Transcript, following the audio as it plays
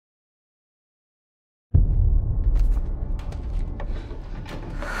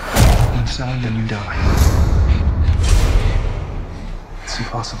sound and you die. It's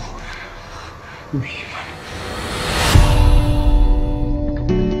impossible. You're human.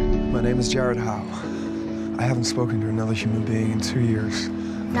 My name is Jared Howe. I haven't spoken to another human being in 2 years.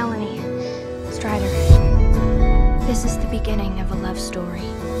 Melanie, Strider. This is the beginning of a love story.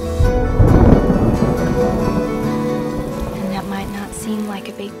 And that might not seem like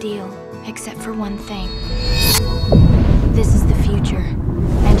a big deal, except for one thing. This is the future,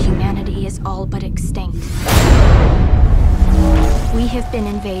 and humanity is all but extinct. We have been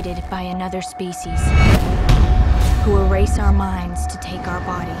invaded by another species who erase our minds to take our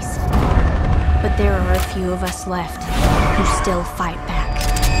bodies. But there are a few of us left who still fight back.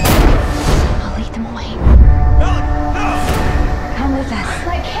 I'll lead them away. Come with us.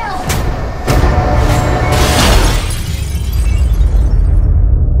 Like hell!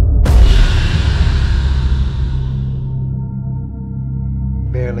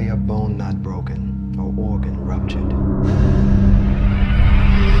 Barely a bone not broken, or organ ruptured.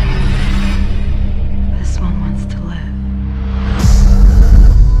 This one wants to live.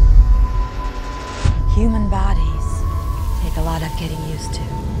 Human bodies take a lot of getting used to.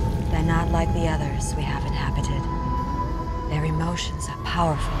 They're not like the others we have inhabited. Their emotions are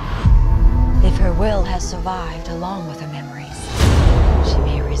powerful. If her will has survived along with her memories, she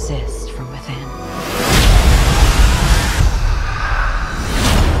may resist from within.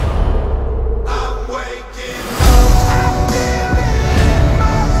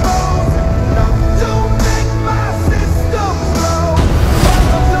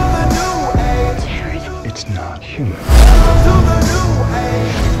 It's not human.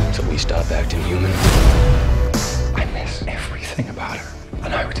 Till we stop acting human. I miss everything about her,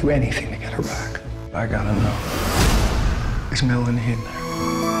 and I would do anything to get her back. I gotta know. Is Melanie in there?